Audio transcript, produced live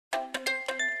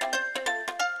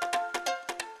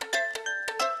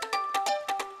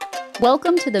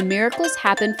Welcome to the Miracles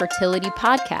Happen Fertility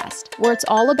podcast, where it's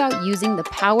all about using the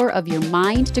power of your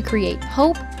mind to create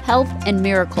hope, health, and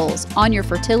miracles on your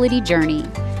fertility journey.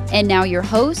 And now your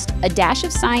host, a dash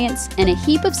of science and a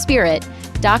heap of spirit,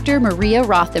 Dr. Maria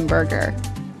Rothenberger.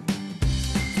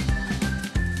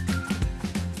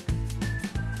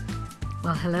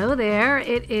 Well, hello there.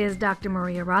 It is Dr.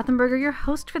 Maria Rothenberger, your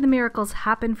host for the Miracles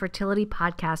Happen Fertility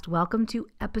podcast. Welcome to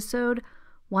episode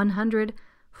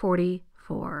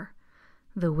 144,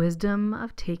 The Wisdom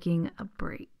of Taking a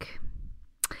Break.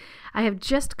 I have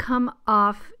just come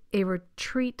off a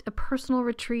retreat, a personal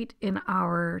retreat in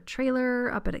our trailer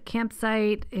up at a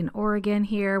campsite in Oregon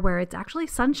here, where it's actually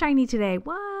sunshiny today.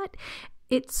 What?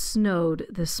 It snowed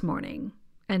this morning,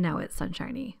 and now it's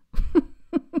sunshiny.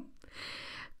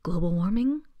 Global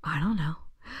warming? I don't know.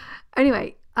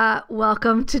 Anyway,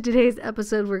 welcome to today's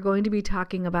episode. We're going to be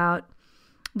talking about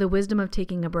the wisdom of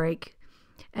taking a break.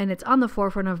 And it's on the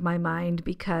forefront of my mind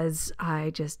because I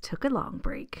just took a long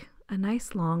break, a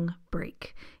nice long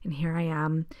break. And here I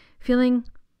am feeling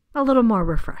a little more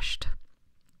refreshed.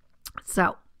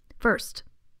 So first,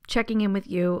 checking in with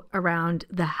you around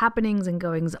the happenings and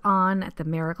goings on at the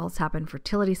Miracles Happen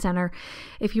Fertility Center.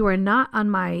 If you are not on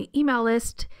my email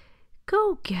list,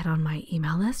 go get on my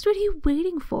email list. What are you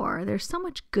waiting for? There's so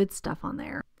much good stuff on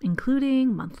there,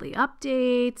 including monthly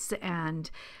updates and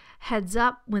heads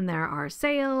up when there are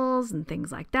sales and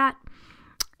things like that.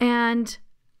 And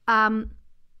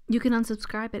you can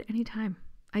unsubscribe at any time.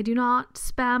 I do not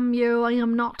spam you. I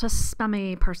am not a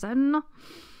spammy person.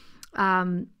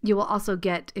 You will also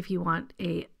get, if you want,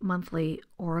 a monthly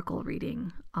oracle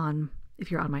reading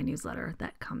if you're on my newsletter.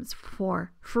 That comes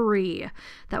for free.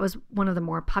 That was one of the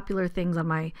more popular things on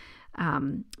my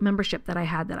membership that I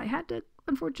had to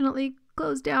unfortunately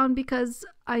close down because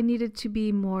I needed to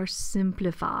be more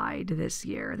simplified this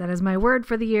year. That is my word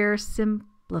for the year,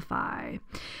 simplify.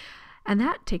 And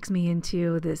that takes me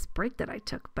into this break that I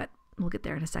took, but we'll get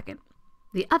there in a second.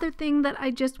 The other thing that I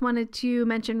just wanted to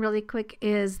mention really quick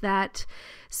is that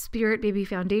Spirit Baby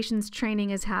Foundation's training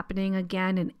is happening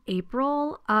again in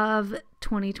April of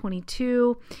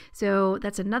 2022. So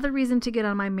that's another reason to get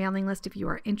on my mailing list if you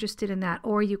are interested in that.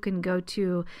 Or you can go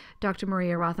to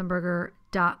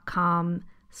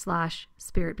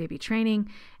drmariarothenberger.com/spiritbabytraining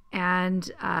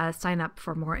and sign up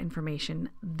for more information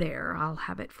there. I'll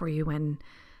have it for you when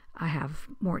I have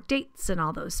more dates and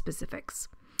all those specifics.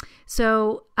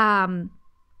 So,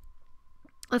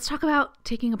 let's talk about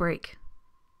taking a break.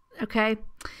 Okay.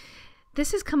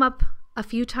 This has come up a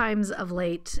few times of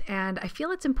late, and I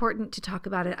feel it's important to talk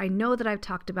about it. I know that I've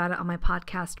talked about it on my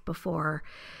podcast before,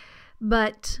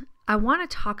 but I want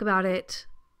to talk about it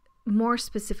more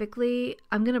specifically.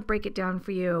 I'm going to break it down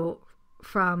for you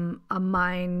from a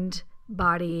mind,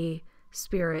 body,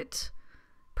 spirit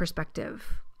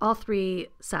perspective. All three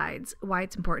sides, why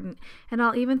it's important. And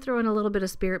I'll even throw in a little bit of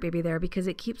Spirit Baby there because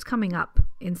it keeps coming up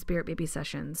in Spirit Baby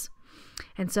sessions.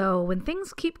 And so when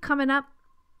things keep coming up,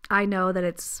 I know that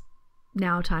it's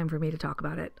now time for me to talk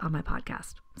about it on my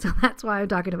podcast. So that's why I'm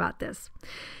talking about this.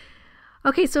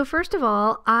 Okay, so first of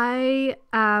all, I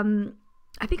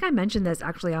think I mentioned this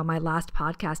actually on my last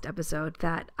podcast episode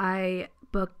that I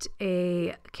booked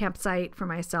a campsite for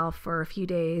myself for a few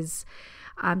days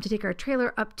to take our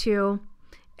trailer up to.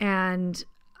 And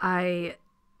I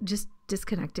just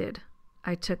disconnected.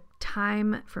 I took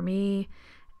time for me,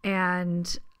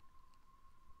 and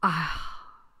I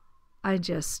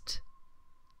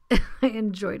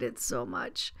enjoyed it so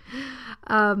much.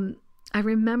 I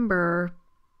remember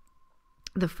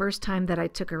the first time that I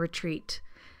took a retreat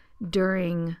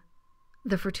during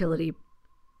the fertility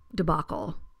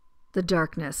debacle, the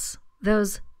darkness,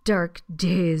 those dark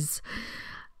days.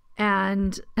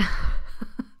 And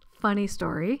funny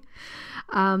story.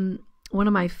 One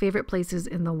of my favorite places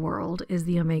in the world is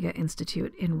the Omega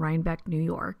Institute in Rhinebeck, New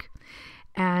York.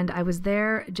 And I was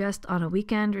there just on a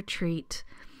weekend retreat.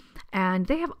 And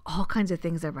they have all kinds of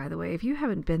things there, by the way. If you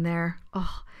haven't been there,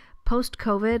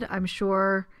 post-COVID, I'm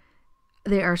sure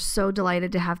they are so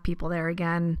delighted to have people there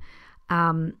again.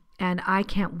 And I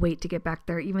can't wait to get back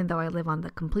there. Even though I live on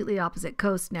the completely opposite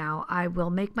coast now, I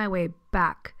will make my way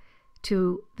back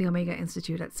to the Omega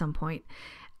Institute at some point.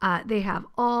 They have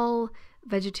all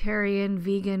vegetarian,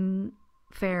 vegan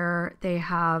fare. They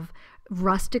have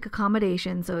rustic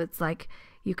accommodation. So it's like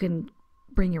you can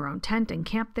bring your own tent and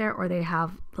camp there, or they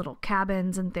have little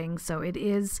cabins and things. So it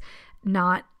is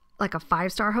not like a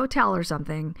 5-star hotel or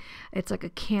something. It's like a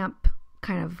camp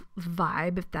kind of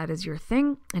vibe, if that is your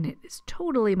thing. And it is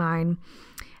totally mine.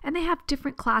 And they have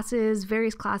different classes,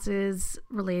 various classes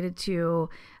related to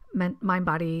mind,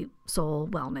 body, soul,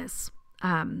 wellness.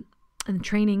 and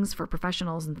trainings for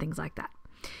professionals and things like that.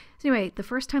 So anyway, the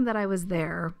first time that I was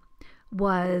there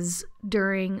was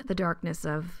during the darkness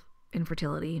of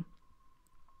infertility.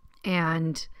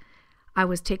 And I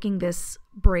was taking this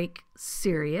break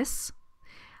serious.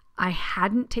 I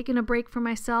hadn't taken a break for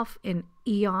myself in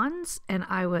eons, and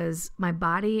my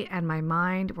body and my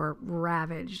mind were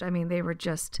ravaged. I mean, they were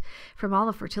just from all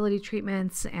the fertility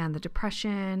treatments and the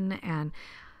depression, and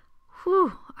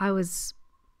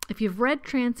if you've read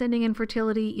Transcending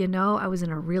Infertility, you know I was in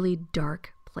a really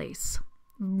dark place.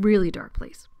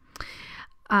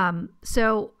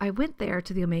 So I went there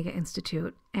to the Omega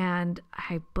Institute and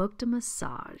I booked a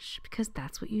massage because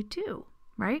that's what you do,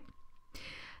 right?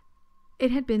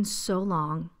 It had been so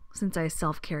long since I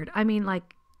self-cared. I mean,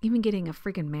 like even getting a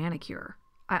freaking manicure.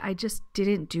 I just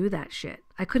didn't do that shit.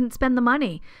 I couldn't spend the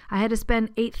money. I had to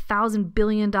spend $8,000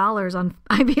 billion on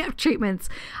IVF treatments.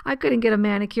 I couldn't get a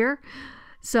manicure.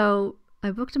 So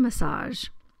I booked a massage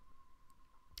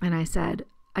and I said,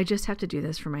 I just have to do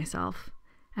this for myself.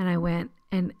 And I went,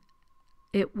 and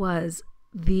it was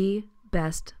the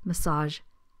best massage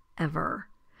ever.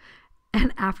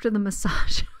 And after the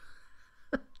massage,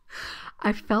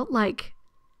 I felt like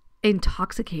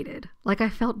intoxicated. Like I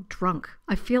felt drunk.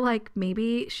 I feel like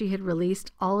maybe she had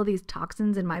released all of these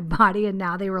toxins in my body and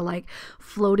now they were like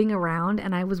floating around,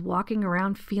 and I was walking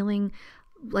around feeling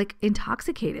like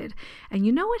intoxicated. And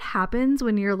you know what happens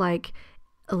when you're like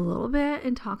a little bit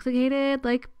intoxicated,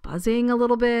 like buzzing a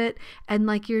little bit, and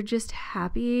like you're just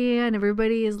happy and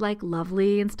everybody is like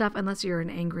lovely and stuff, unless you're an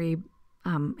angry,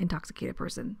 intoxicated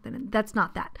person. Then that's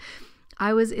not that.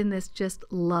 I was in this just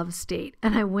love state,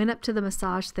 and I went up to the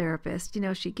massage therapist. You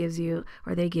know,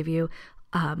 they give you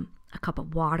a cup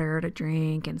of water to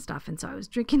drink and stuff. And so I was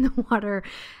drinking the water,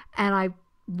 and I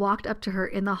walked up to her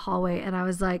in the hallway, and I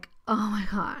was like, oh my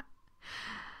God,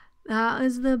 that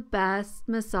was the best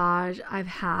massage I've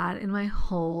had in my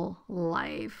whole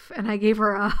life. And I gave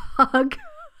her a hug.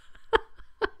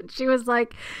 She was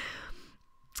like,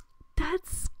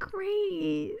 that's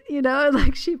great. You know,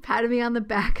 like she patted me on the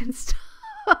back and stuff.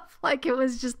 Like it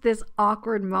was just this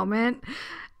awkward moment.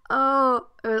 Oh,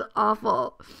 it was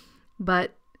awful.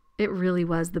 But it really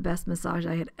was the best massage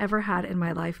I had ever had in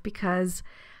my life because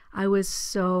I was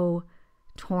so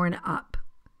torn up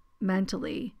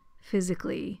mentally,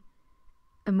 physically,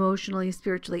 emotionally,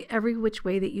 spiritually, every which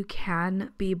way that you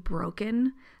can be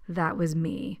broken. That was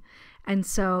me. And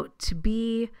so to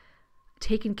be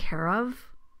taken care of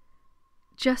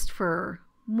just for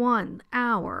 1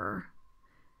 hour,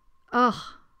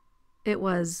 it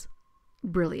was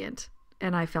brilliant.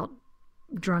 And I felt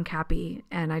drunk happy,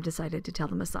 and I decided to tell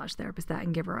the massage therapist that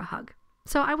and give her a hug.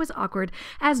 So I was awkward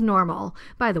as normal.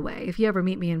 By the way, if you ever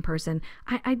meet me in person,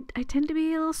 I tend to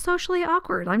be a little socially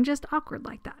awkward. I'm just awkward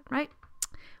like that, right?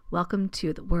 Welcome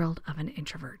to the world of an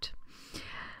introvert.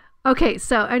 Okay,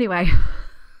 so anyway,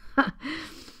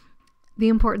 the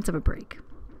importance of a break.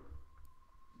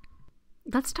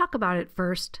 Let's talk about it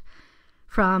first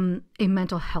from a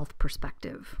mental health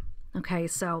perspective. Okay,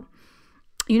 so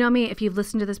you know me, if you've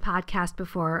listened to this podcast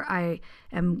before, I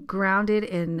am grounded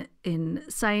in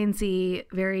science-y,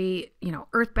 very,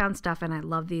 earthbound stuff, and I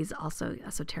love these also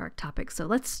esoteric topics. So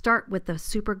let's start with the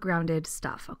super grounded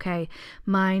stuff, okay?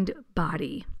 Mind,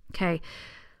 body, okay?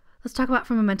 Let's talk about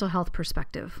from a mental health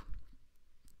perspective.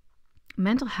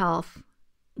 Mental health,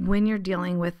 when you're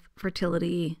dealing with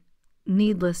fertility,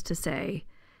 needless to say,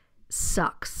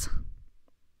 sucks.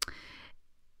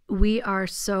 We are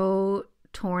so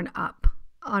torn up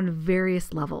on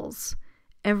various levels.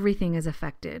 Everything is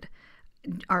affected.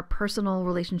 Our personal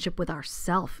relationship with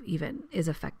ourself even is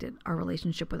affected. Our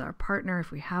relationship with our partner,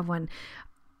 if we have one,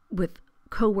 with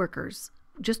coworkers,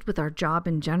 just with our job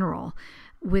in general,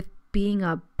 with being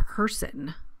a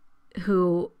person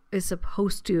who is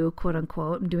supposed to, quote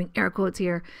unquote, I'm doing air quotes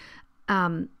here,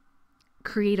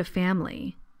 create a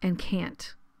family and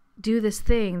can't do this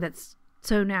thing that's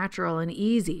so natural and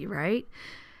easy, right?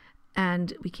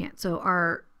 And we can't. So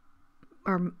our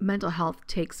mental health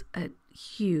takes a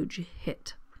huge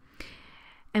hit.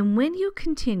 And when you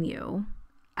continue,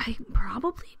 I'm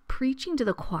probably preaching to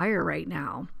the choir right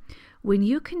now, when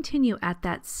you continue at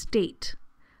that state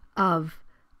of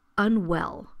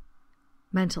unwell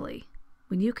mentally,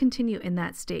 when you continue in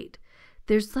that state,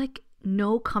 there's like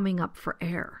no coming up for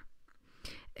air.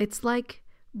 It's like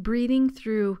breathing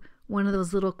through one of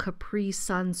those little Capri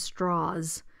Sun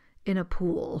straws in a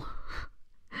pool.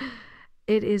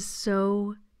 It is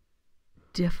so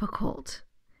difficult.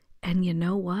 And you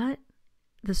know what?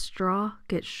 The straw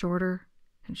gets shorter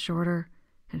and shorter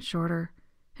and shorter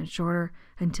and shorter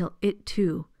until it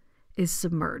too is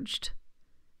submerged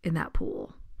in that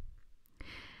pool.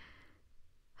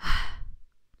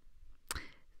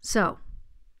 So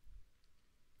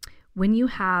when you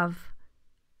have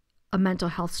a mental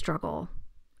health struggle,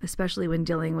 especially when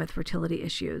dealing with fertility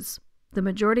issues, the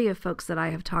majority of folks that I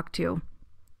have talked to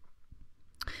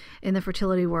in the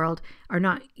fertility world are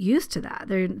not used to that.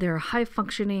 They're high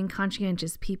functioning,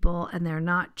 conscientious people, and they're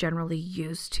not generally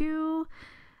used to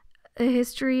a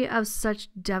history of such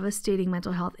devastating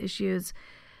mental health issues.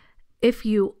 If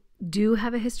you do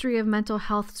have a history of mental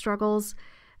health struggles,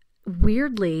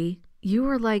 weirdly, you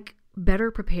are like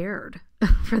better prepared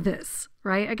for this,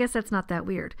 right? I guess that's not that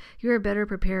weird. You're better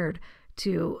prepared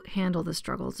to handle the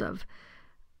struggles of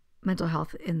mental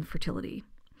health in fertility.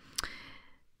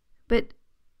 But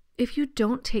if you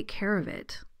don't take care of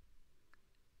it,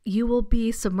 you will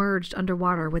be submerged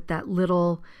underwater with that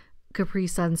little Capri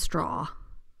Sun straw,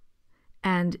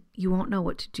 and you won't know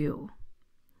what to do.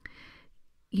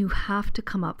 You have to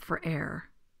come up for air.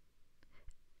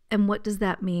 And what does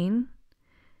that mean?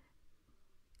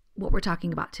 What we're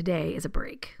talking about today is a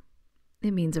break.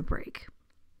 It means a break.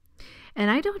 And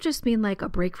I don't just mean like a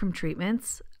break from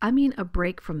treatments. I mean a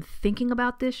break from thinking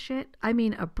about this shit. I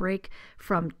mean a break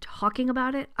from talking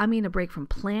about it. I mean a break from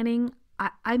planning.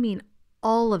 I mean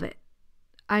all of it.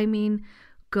 I mean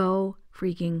go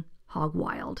freaking hog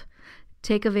wild.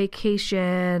 Take a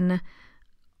vacation.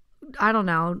 I don't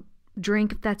know.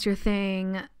 Drink if that's your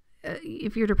thing.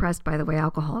 If you're depressed, by the way,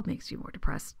 alcohol makes you more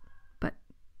depressed. But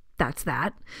that's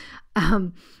that.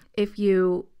 If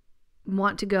you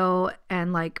want to go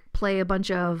and like play a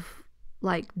bunch of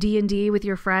like D&D with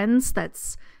your friends,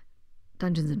 that's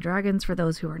Dungeons and Dragons for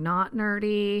those who are not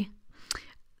nerdy.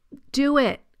 Do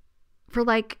it for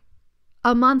like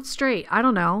a month straight. I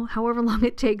don't know, however long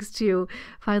it takes to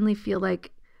finally feel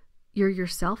like you're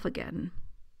yourself again.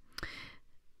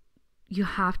 You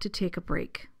have to take a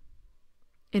break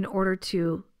in order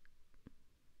to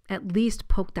at least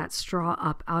poke that straw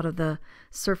up out of the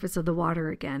surface of the water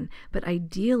again, but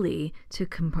ideally to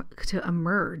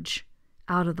emerge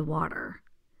out of the water,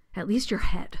 at least your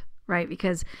head, right?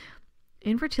 Because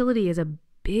infertility is a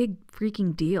big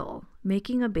freaking deal.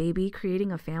 Making a baby,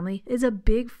 creating a family is a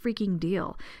big freaking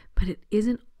deal, but it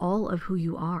isn't all of who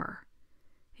you are.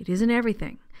 It isn't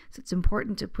everything. So it's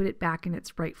important to put it back in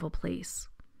its rightful place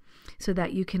so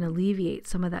that you can alleviate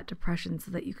some of that depression,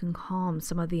 so that you can calm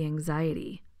some of the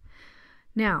anxiety.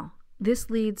 Now, this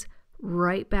leads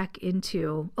right back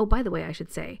into, oh, by the way, I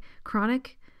should say,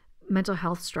 chronic mental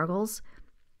health struggles,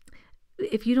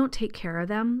 if you don't take care of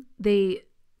them, they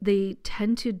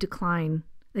tend to decline.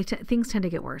 Things tend to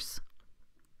get worse.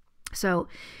 So,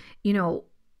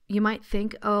 you might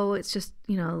think, oh, it's just,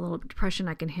 a little depression.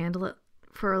 I can handle it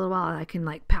for a little while. I can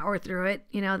like power through it.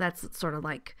 That's sort of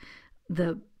like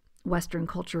the Western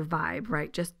culture vibe,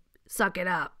 right? Just suck it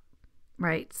up,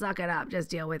 right? Suck it up. Just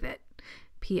deal with it.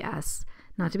 P.S.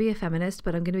 Not to be a feminist,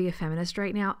 but I'm going to be a feminist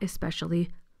right now,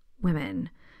 especially women.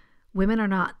 Women are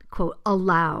not, quote,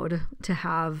 allowed to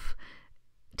have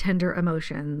tender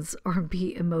emotions or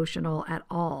be emotional at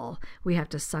all. We have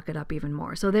to suck it up even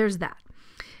more. So there's that.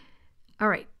 All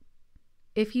right.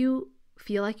 If you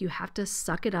feel like you have to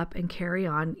suck it up and carry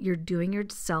on, you're doing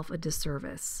yourself a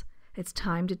disservice. It's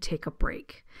time to take a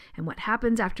break. And what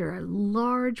happens after a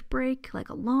large break, like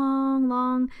a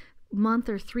long month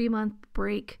or 3-month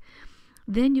break,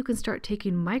 then you can start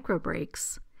taking micro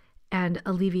breaks and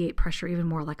alleviate pressure even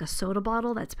more, like a soda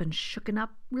bottle that's been shooken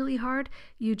up really hard.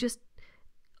 You just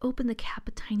open the cap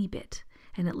a tiny bit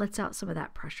and it lets out some of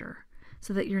that pressure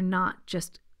so that you're not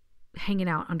just hanging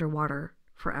out underwater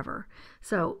forever.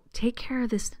 So take care of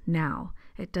this now.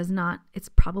 It's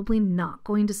probably not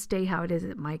going to stay how it is.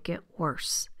 It might get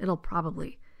worse. It'll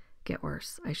probably get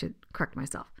worse. I should correct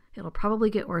myself. It'll probably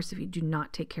get worse if you do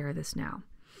not take care of this now.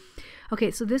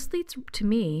 Okay, so this leads to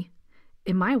me,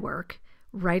 in my work,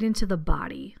 right into the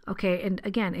body. Okay, and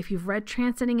again, if you've read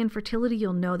Transcending Infertility,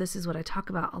 you'll know this is what I talk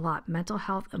about a lot. Mental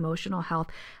health, emotional health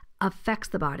affects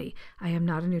the body. I am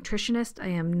not a nutritionist. I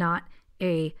am not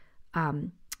a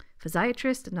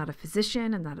physiatrist. I'm not a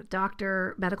physician. I'm not a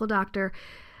doctor, medical doctor.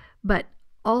 But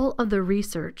all of the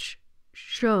research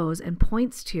shows and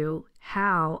points to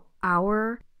how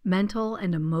our mental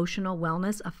and emotional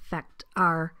wellness affect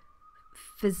our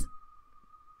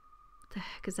the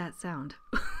heck is that sound?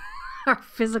 Our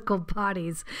physical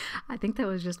bodies. I think that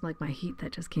was just like my heat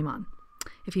that just came on.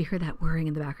 If you hear that whirring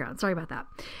in the background, sorry about that.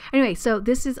 Anyway, so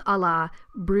this is a la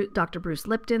Dr. Bruce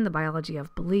Lipton, The Biology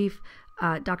of Belief,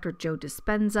 Dr. Joe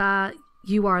Dispenza,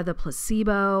 You Are the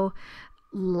Placebo.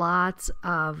 Lots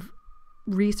of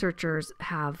researchers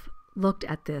have looked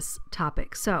at this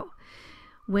topic. So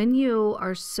when you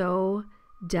are so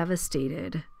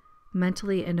devastated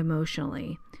mentally and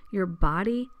emotionally, your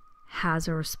body has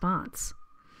a response.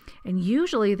 And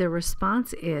usually the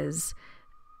response is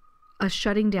a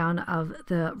shutting down of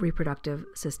the reproductive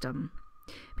system.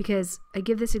 Because I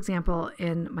give this example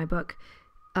in my book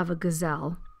of a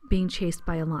gazelle being chased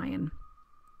by a lion.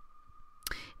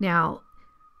 Now,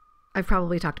 I've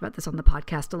probably talked about this on the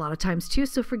podcast a lot of times too,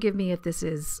 so forgive me if this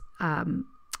is a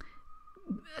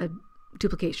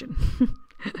duplication.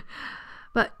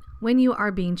 But when you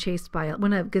are being chased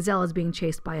when a gazelle is being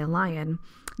chased by a lion,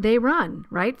 they run,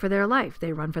 right, for their life.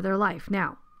 They run for their life.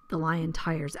 Now, the lion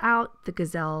tires out. The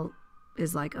gazelle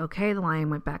is like, okay, the lion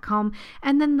went back home.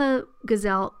 And then the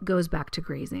gazelle goes back to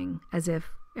grazing as if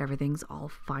everything's all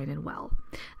fine and well.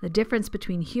 The difference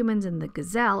between humans and the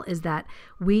gazelle is that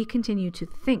we continue to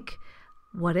think,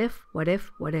 what if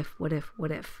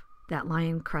that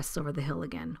lion crests over the hill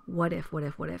again? What if?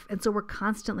 And so we're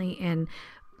constantly in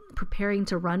preparing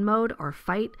to run mode or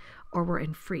fight, or we're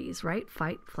in freeze, right?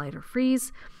 Fight, flight, or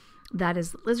freeze. That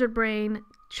is lizard brain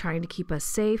trying to keep us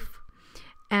safe.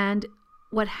 And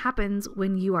what happens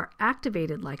when you are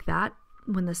activated like that,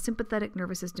 when the sympathetic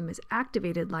nervous system is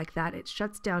activated like that, it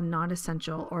shuts down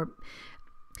non-essential, or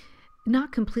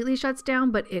not completely shuts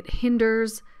down, but it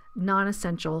hinders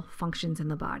non-essential functions in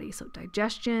the body. So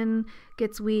digestion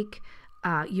gets weak.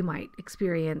 You might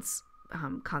experience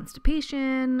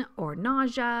constipation or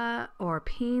nausea or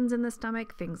pains in the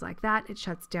stomach, things like that. It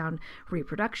shuts down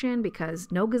reproduction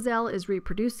because no gazelle is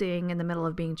reproducing in the middle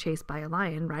of being chased by a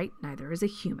lion, right? Neither is a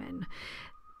human.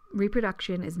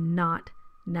 Reproduction is not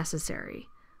necessary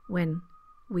when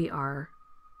we are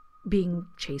being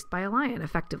chased by a lion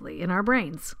effectively in our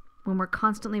brains, when we're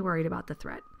constantly worried about the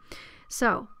threat.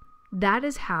 So that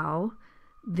is how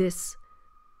this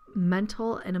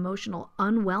mental and emotional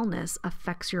unwellness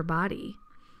affects your body.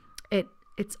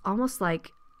 It's almost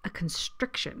like a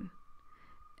constriction.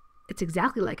 It's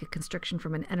exactly like a constriction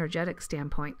from an energetic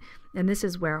standpoint. And this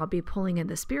is where I'll be pulling in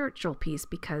the spiritual piece,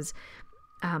 because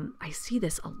I see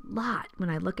this a lot when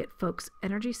I look at folks'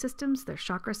 energy systems, their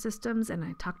chakra systems, and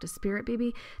I talk to Spirit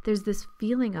Baby. There's this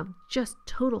feeling of just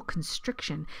total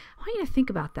constriction. I want you to think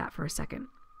about that for a second.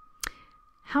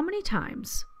 How many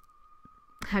times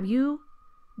have you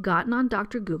gotten on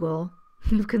Dr. Google,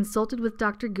 you've consulted with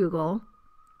Dr. Google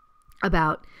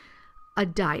about a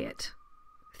diet,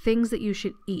 things that you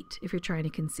should eat if you're trying to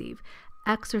conceive,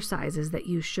 exercises that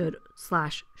you should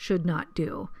not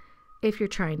do if you're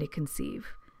trying to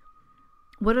conceive?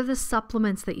 What are the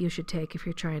supplements that you should take if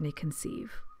you're trying to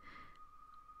conceive?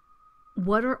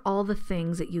 What are all the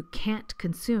things that you can't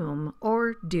consume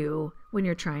or do when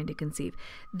you're trying to conceive?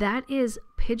 That is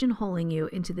pigeonholing you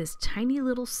into this tiny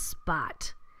little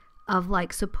spot of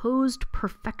like supposed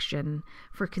perfection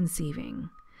for conceiving.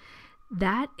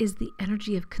 That is the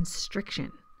energy of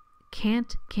constriction.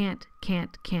 Can't.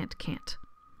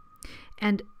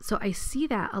 And so I see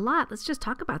that a lot. Let's just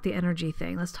talk about the energy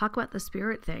thing. Let's talk about the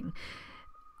spirit thing.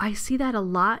 I see that a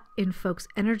lot in folks'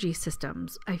 energy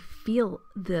systems. I feel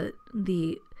the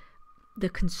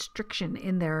constriction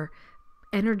in their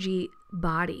energy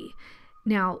body.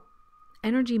 Now,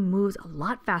 energy moves a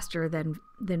lot faster than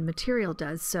material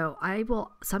does. So I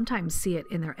will sometimes see it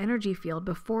in their energy field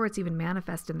before it's even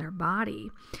manifest in their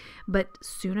body. But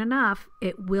soon enough,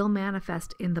 it will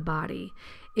manifest in the body.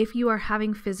 If you are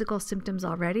having physical symptoms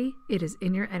already, it is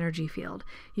in your energy field.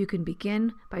 You can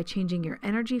begin by changing your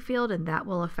energy field, and that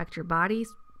will affect your body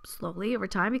slowly over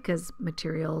time, because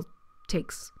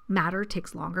matter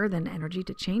takes longer than energy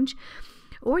to change.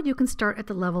 Or you can start at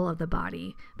the level of the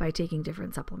body by taking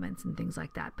different supplements and things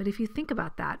like that. But if you think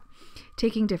about that,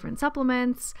 taking different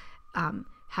supplements,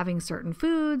 having certain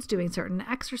foods, doing certain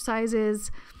exercises,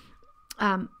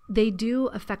 they do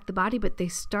affect the body, but they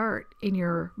start in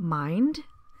your mind,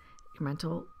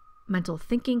 your mental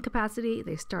thinking capacity.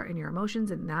 They start in your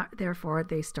emotions, and therefore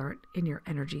they start in your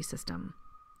energy system.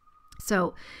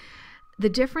 So the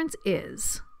difference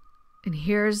is, and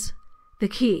here's the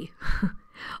key.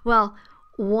 Well,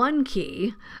 one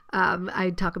key,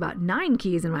 I talk about 9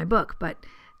 keys in my book, but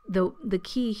the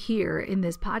key here in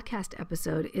this podcast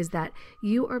episode is that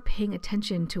you are paying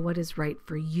attention to what is right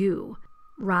for you,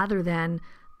 rather than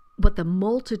what the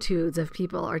multitudes of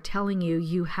people are telling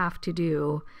you have to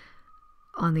do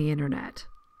on the internet,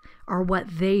 or what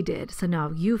they did. So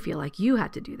now you feel like you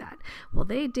had to do that. Well,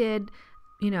 they did,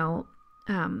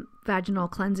 vaginal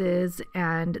cleanses,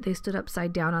 and they stood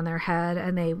upside down on their head,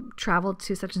 and they traveled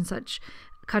to such and such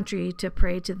country to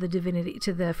pray to the divinity,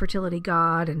 to the fertility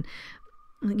god, and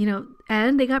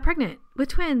and they got pregnant with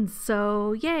twins.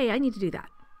 So yay, I need to do that.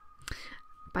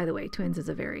 By the way, twins is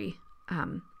a very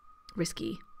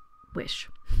risky wish.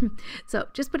 So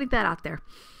just putting that out there.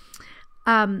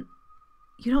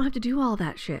 You don't have to do all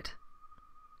that shit.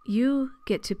 you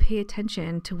get to pay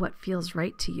attention to what feels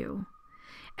right to you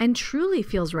and truly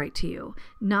feels right to you,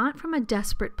 not from a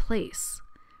desperate place,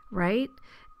 right?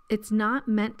 It's not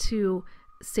meant to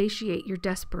satiate your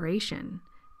desperation.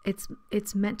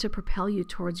 It's meant to propel you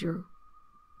towards your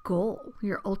goal,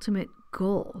 your ultimate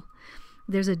goal.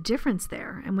 There's a difference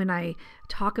there. And when I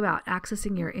talk about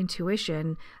accessing your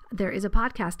intuition, there is a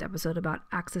podcast episode about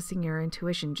accessing your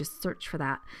intuition. Just search for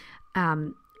that.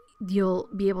 You'll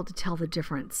be able to tell the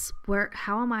difference.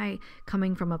 How am I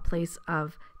coming from a place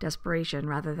of desperation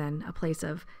rather than a place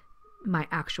of my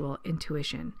actual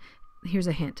intuition? Here's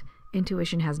a hint.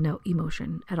 Intuition has no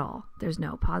emotion at all. There's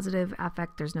no positive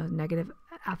affect. There's no negative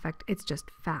affect. It's just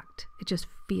fact. It just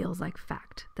feels like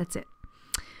fact. That's it.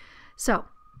 So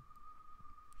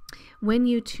when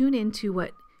you tune into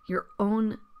what your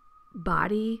own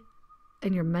body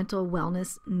and your mental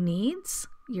wellness needs,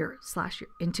 your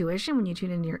intuition, when you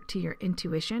tune in to your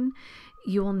intuition,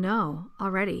 you will know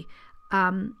already.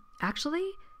 Actually,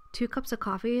 2 cups of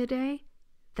coffee a day,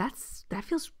 that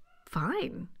feels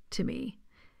fine to me.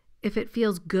 If it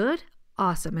feels good,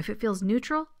 awesome. If it feels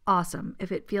neutral, awesome.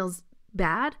 If it feels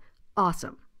bad,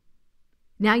 awesome.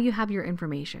 Now you have your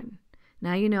information.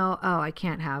 Now you know, I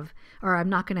can't have, or I'm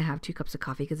not going to have 2 cups of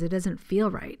coffee because it doesn't feel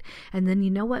right. And then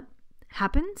you know what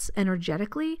happens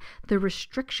energetically? The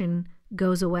restriction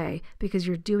goes away because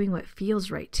you're doing what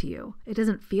feels right to you. It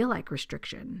doesn't feel like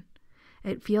restriction.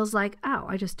 It feels like,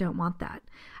 I just don't want that.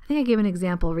 I think I gave an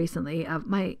example recently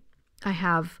of I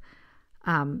have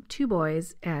 2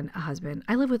 boys and a husband.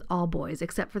 I live with all boys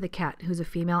except for the cat who's a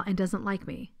female and doesn't like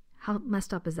me. How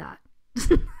messed up is that?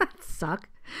 That suck.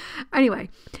 Anyway,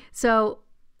 so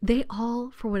they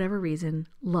all, for whatever reason,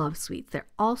 love sweets. They're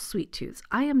all sweet tooths.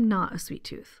 I am not a sweet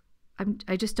tooth.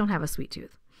 I just don't have a sweet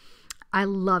tooth. I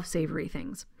love savory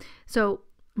things. So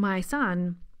my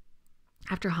son,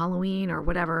 after Halloween or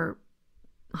whatever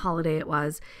holiday it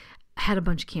was, had a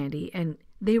bunch of candy, and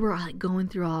they were like going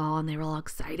through all, and they were all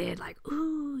excited, like,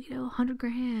 ooh,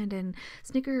 $100,000 and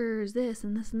Snickers, this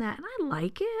and this and that. And I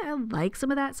like it. I like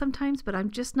some of that sometimes, but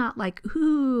I'm just not like,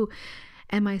 ooh.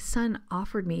 And my son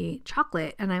offered me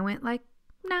chocolate, and I went like,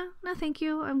 no, thank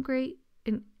you. I'm great.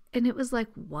 And it was like,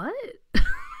 what?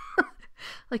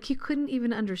 Like he couldn't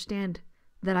even understand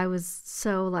that I was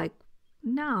so like,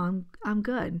 no, I'm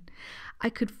good. I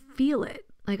could feel it.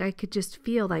 Like I could just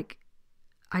feel like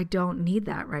I don't need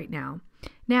that right now.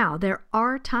 Now, there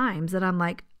are times that I'm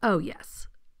like, oh, yes,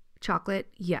 chocolate,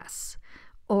 yes.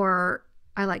 Or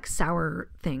I like sour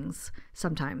things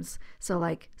sometimes. So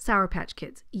like Sour Patch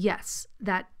Kids, yes,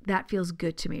 that feels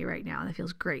good to me right now. That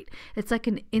feels great. It's like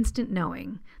an instant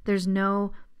knowing. There's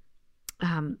no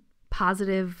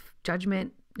positive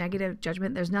judgment, negative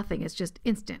judgment. There's nothing. It's just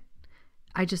instant.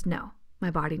 I just know. My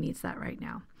body needs that right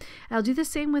now. I'll do the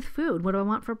same with food. What do I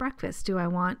want for breakfast? Do I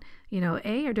want,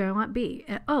 A or do I want B?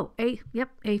 Oh, A. Yep,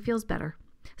 A feels better.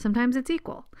 Sometimes it's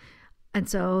equal. And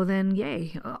so then,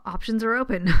 yay, options are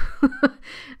open.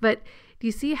 But do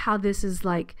you see how this is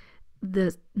like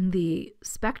the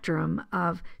spectrum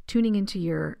of tuning into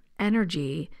your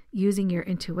energy, using your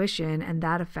intuition, and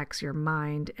that affects your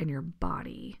mind and your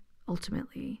body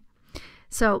ultimately.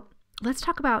 So let's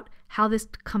talk about how this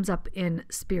comes up in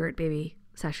Spirit Baby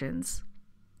sessions.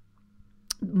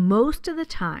 Most of the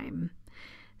time,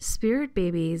 Spirit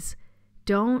Babies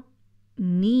don't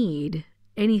need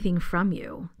anything from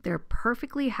you. They're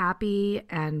perfectly happy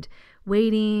and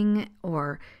waiting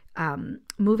or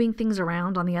moving things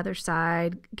around on the other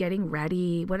side, getting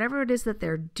ready, whatever it is that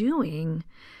they're doing.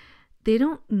 They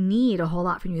don't need a whole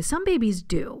lot from you. Some babies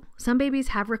do. Some babies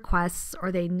have requests,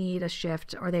 or they need a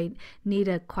shift, or they need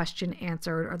a question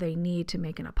answered, or they need to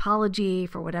make an apology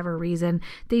for whatever reason.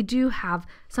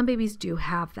 Some babies do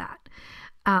have that.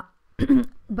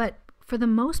 But for the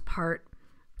most part,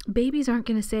 babies aren't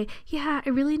going to say, yeah, I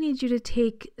really need you to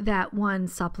take that one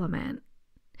supplement.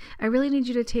 I really need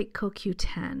you to take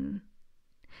CoQ10.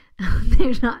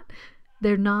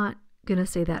 They're not going to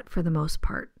say that for the most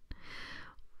part.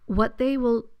 What they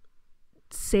will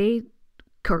say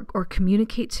or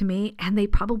communicate to me, and they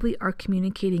probably are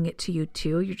communicating it to you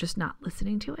too, you're just not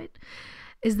listening to it,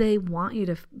 is they want you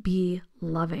to be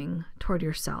loving toward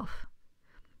yourself.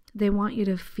 They want you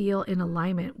to feel in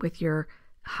alignment with your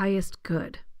highest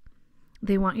good.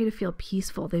 They want you to feel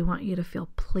peaceful. They want you to feel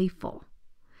playful.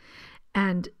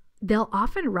 And they'll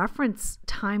often reference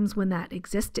times when that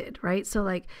existed, right? So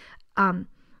like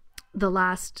the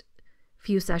last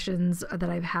few sessions that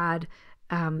I've had,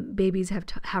 babies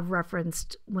have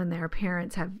referenced when their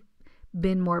parents have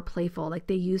been more playful. Like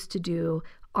they used to do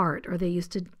art, or they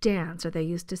used to dance, or they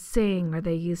used to sing, or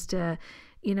they used to,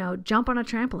 jump on a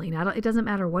trampoline. It doesn't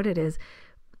matter what it is.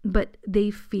 but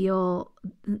they feel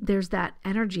there's that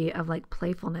energy of like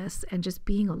playfulness and just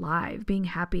being alive, being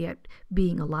happy at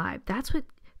being alive. That's what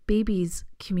babies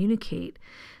communicate.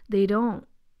 They don't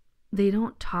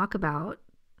talk about,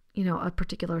 a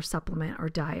particular supplement or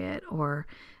diet or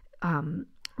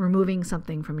removing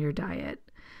something from your diet.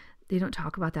 They don't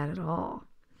talk about that at all.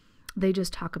 They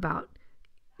just talk about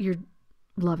you're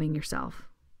loving yourself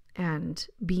and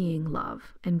being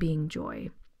love and being joy.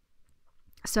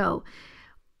 So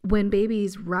when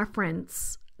babies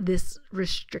reference this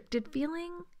restricted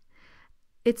feeling,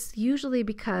 it's usually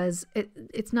because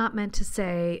it's not meant to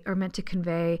say or meant to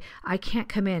convey, I can't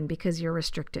come in because you're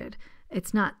restricted.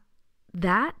 It's not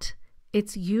that.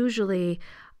 It's usually,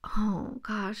 oh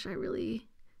gosh,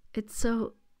 it's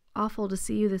so awful to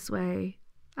see you this way.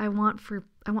 I want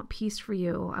peace for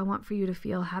you. I want for you to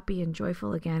feel happy and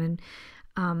joyful again,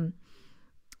 and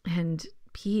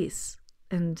peace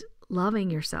and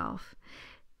loving yourself.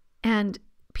 And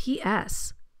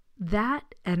P.S.,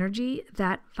 that energy,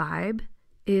 that vibe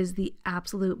is the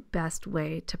absolute best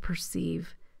way to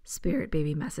perceive spirit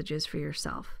baby messages for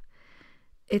yourself.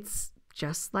 It's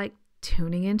just like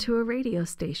tuning into a radio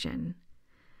station.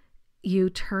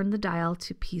 You turn the dial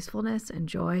to peacefulness and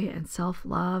joy and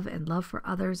self-love and love for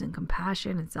others and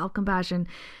compassion and self-compassion.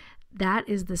 That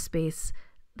is the space,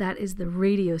 that is the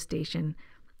radio station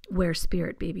where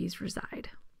spirit babies reside.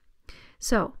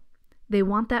 So they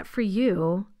want that for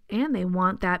you, and they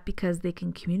want that because they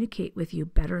can communicate with you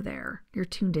better there. You're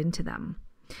tuned into them.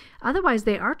 Otherwise,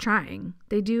 they are trying.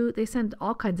 They send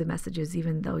all kinds of messages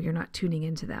even though you're not tuning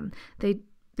into them.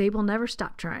 They will never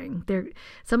stop trying.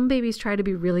 Some babies try to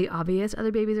be really obvious.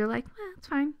 Other babies are like, it's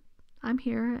fine. I'm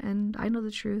here and I know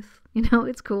the truth.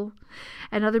 It's cool.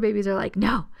 And other babies are like,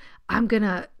 no,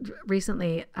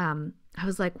 recently, I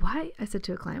was like, why? I said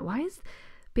to a client, why is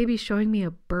baby showing me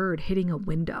a bird hitting a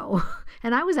window?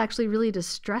 And I was actually really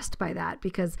distressed by that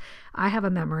because I have a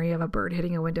memory of a bird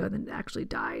hitting a window and then it actually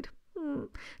died.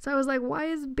 So I was like, why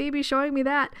is baby showing me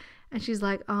that? And she's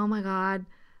like, oh my God,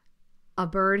 a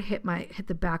bird hit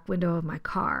the back window of my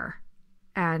car.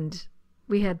 And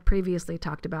we had previously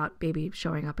talked about baby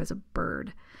showing up as a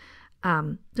bird.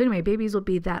 So anyway, babies will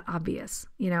be that obvious.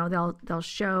 They'll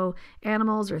show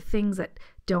animals or things that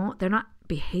they're not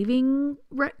behaving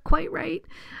quite right.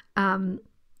 And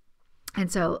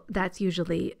so that's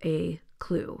usually a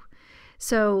clue.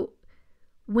 So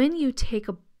when you take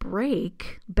a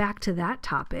break, back to that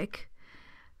topic,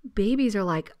 babies are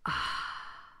like,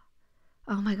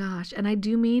 oh my gosh. And I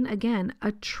do mean, again,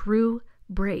 a true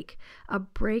break, a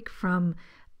break from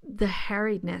the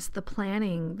harriedness, the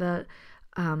planning, the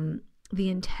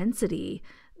intensity,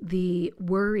 the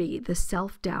worry, the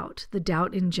self-doubt, the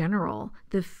doubt in general,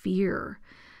 the fear,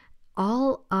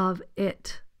 all of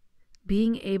it.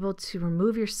 Being able to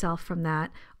remove yourself from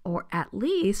that, or at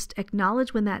least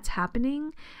acknowledge when that's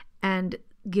happening and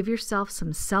give yourself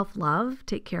some self-love,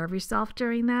 take care of yourself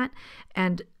during that,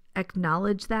 and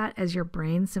acknowledge that as your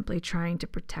brain simply trying to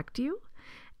protect you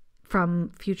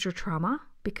from future trauma,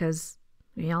 because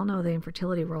we all know the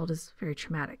infertility world is very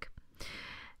traumatic.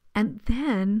 And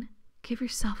then give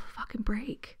yourself a fucking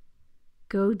break.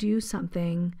 Go do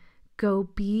something. Go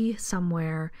be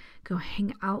somewhere. Go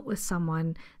hang out with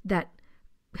someone that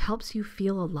helps you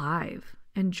feel alive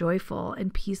and joyful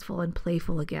and peaceful and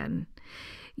playful again.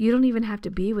 You don't even have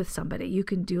to be with somebody. You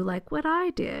can do like what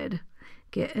I did.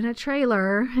 Get in a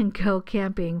trailer and go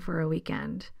camping for a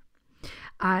weekend.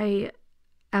 I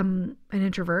am an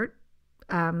introvert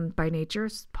by nature.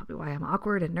 It's probably why I'm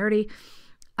awkward and nerdy.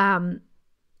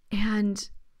 And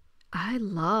I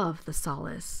love the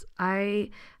solace.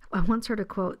 I once heard a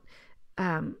quote,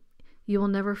 you will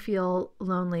never feel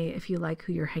lonely if you like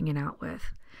who you're hanging out with.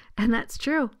 And that's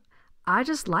true. I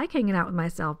just like hanging out with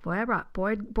myself. Boy, I brought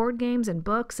board games and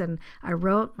books, and I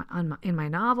wrote in my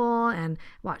novel and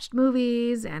watched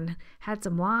movies and had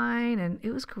some wine, and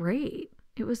it was great.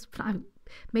 I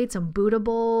made some Buddha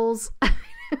bowls.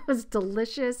 It was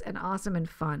delicious and awesome and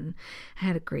fun. I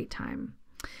had a great time.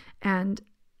 And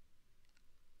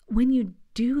when you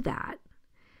do that,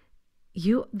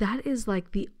 that is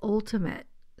like the ultimate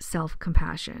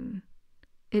self-compassion.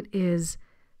 It is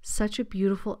such a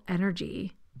beautiful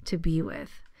energy to be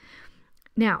with.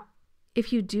 Now,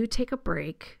 if you do take a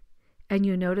break and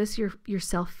you notice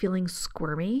yourself feeling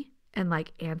squirmy and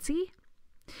like antsy,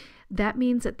 that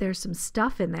means that there's some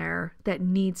stuff in there that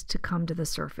needs to come to the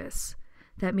surface.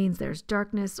 That means there's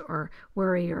darkness or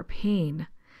worry or pain,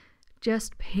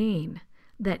 just pain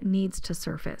that needs to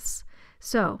surface.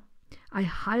 So I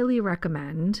highly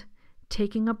recommend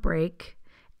taking a break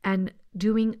and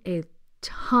doing a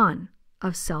ton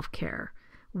of self-care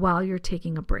while you're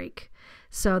taking a break.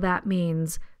 So that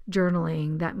means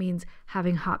journaling. That means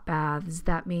having hot baths.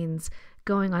 That means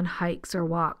going on hikes or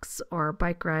walks or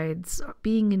bike rides, or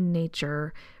being in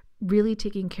nature, really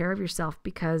taking care of yourself,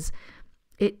 because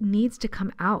it needs to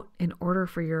come out in order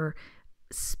for your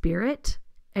spirit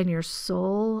and your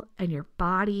soul and your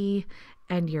body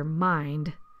and your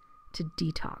mind to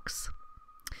detox.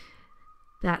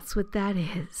 That's what that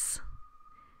is.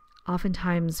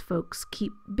 Oftentimes folks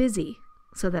keep busy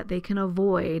so that they can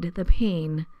avoid the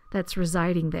pain that's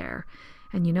residing there.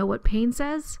 And you know what pain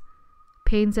says?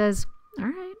 Pain says, all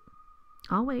right,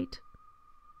 I'll wait.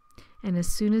 And as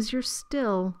soon as you're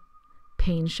still,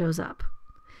 pain shows up.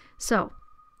 So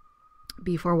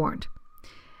be forewarned.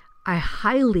 I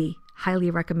highly,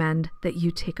 highly recommend that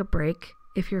you take a break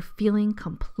if you're feeling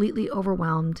completely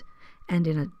overwhelmed and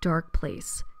in a dark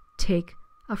place. Take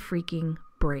a freaking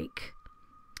break.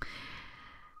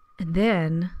 And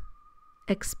then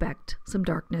expect some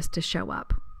darkness to show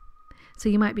up. So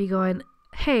you might be going,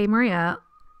 hey, Maria,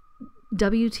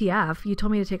 WTF, you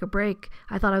told me to take a break.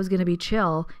 I thought I was going to be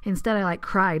chill. Instead, I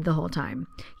cried the whole time.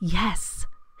 Yes,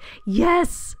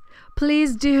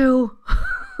 please do.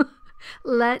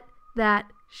 Let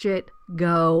that shit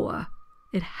go.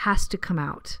 It has to come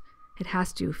out. It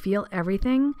has to feel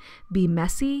everything, be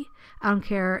messy. I don't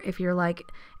care if you're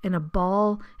in a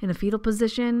ball in a fetal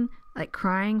position,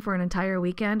 crying for an entire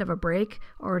weekend of a break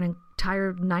or an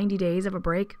entire 90 days of a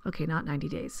break. Okay, not 90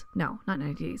 days. No, not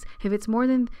 90 days. If it's more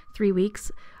than 3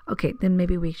 weeks, okay, then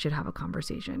maybe we should have a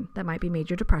conversation. That might be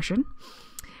major depression,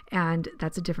 and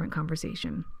that's a different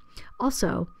conversation.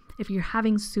 Also, if you're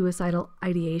having suicidal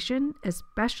ideation,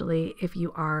 especially if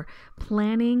you are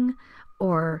planning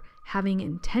or having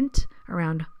intent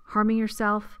around harming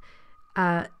yourself,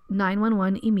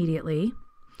 911 immediately,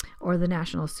 or the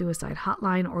National Suicide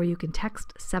Hotline, or you can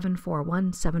text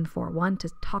 741-741 to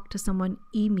talk to someone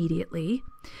immediately.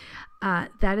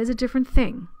 That is a different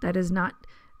thing. That is not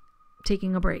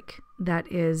taking a break.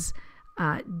 That is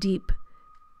deep,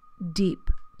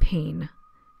 deep pain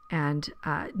and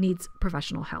needs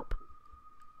professional help.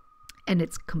 And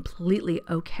it's completely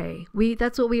okay.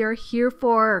 That's what we are here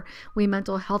for. We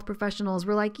mental health professionals,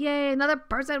 we're yay, another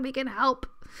person we can help.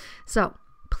 So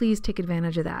please take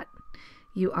advantage of that.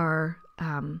 You are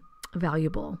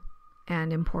valuable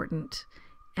and important,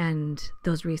 and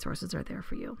those resources are there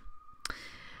for you.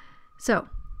 So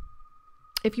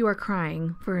if you are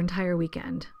crying for an entire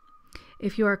weekend,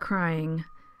 if you are crying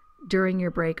during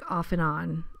your break off and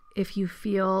on, if you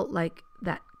feel like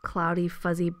that cloudy,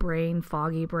 fuzzy brain,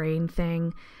 foggy brain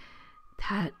thing,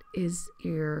 that is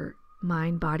your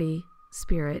mind, body,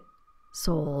 spirit,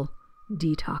 soul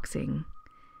detoxing,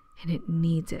 and it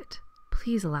needs it.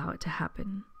 Please allow it to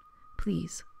happen.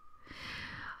 Please.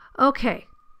 Okay.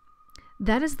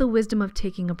 That is the wisdom of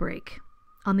taking a break.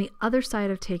 On the other side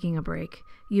of taking a break,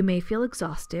 you may feel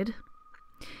exhausted.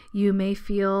 You may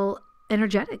feel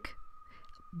energetic.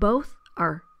 Both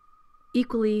are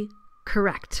equally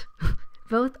correct.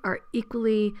 Both are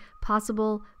equally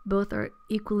possible. Both are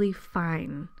equally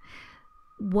fine.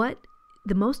 What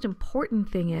the most important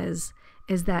thing is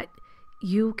that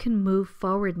you can move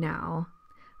forward now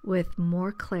with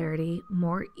more clarity,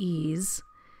 more ease,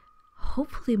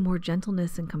 hopefully more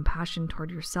gentleness and compassion toward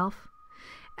yourself.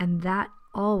 And that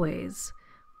always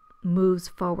moves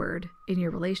forward in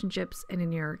your relationships and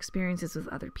in your experiences with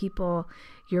other people,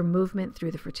 your movement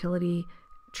through the fertility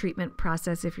treatment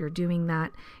process. If you're doing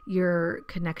that, your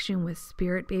connection with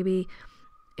spirit, baby,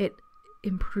 it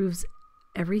improves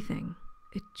everything.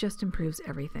 It just improves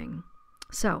everything.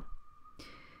 So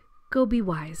go be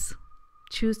wise.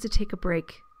 Choose to take a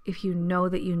break if you know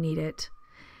that you need it.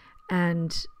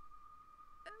 And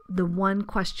the one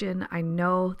question I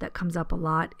know that comes up a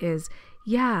lot is,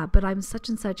 yeah, but I'm such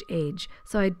and such age,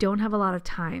 so I don't have a lot of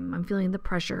time. I'm feeling the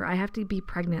pressure. I have to be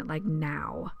pregnant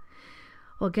now.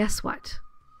 Well, guess what?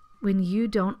 When you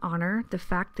don't honor the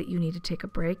fact that you need to take a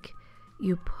break,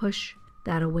 you push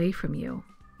that away from you.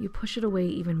 You push it away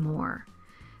even more.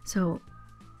 So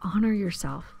honor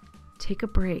yourself. Take a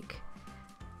break.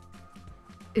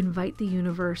 Invite the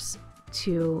universe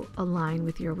to align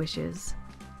with your wishes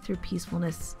through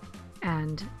peacefulness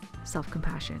and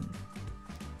self-compassion.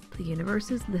 The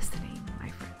universe is listening, my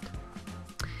friend.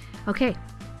 Okay.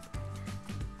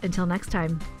 Until next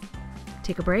time,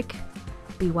 take a break,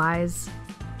 be wise,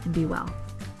 and be well.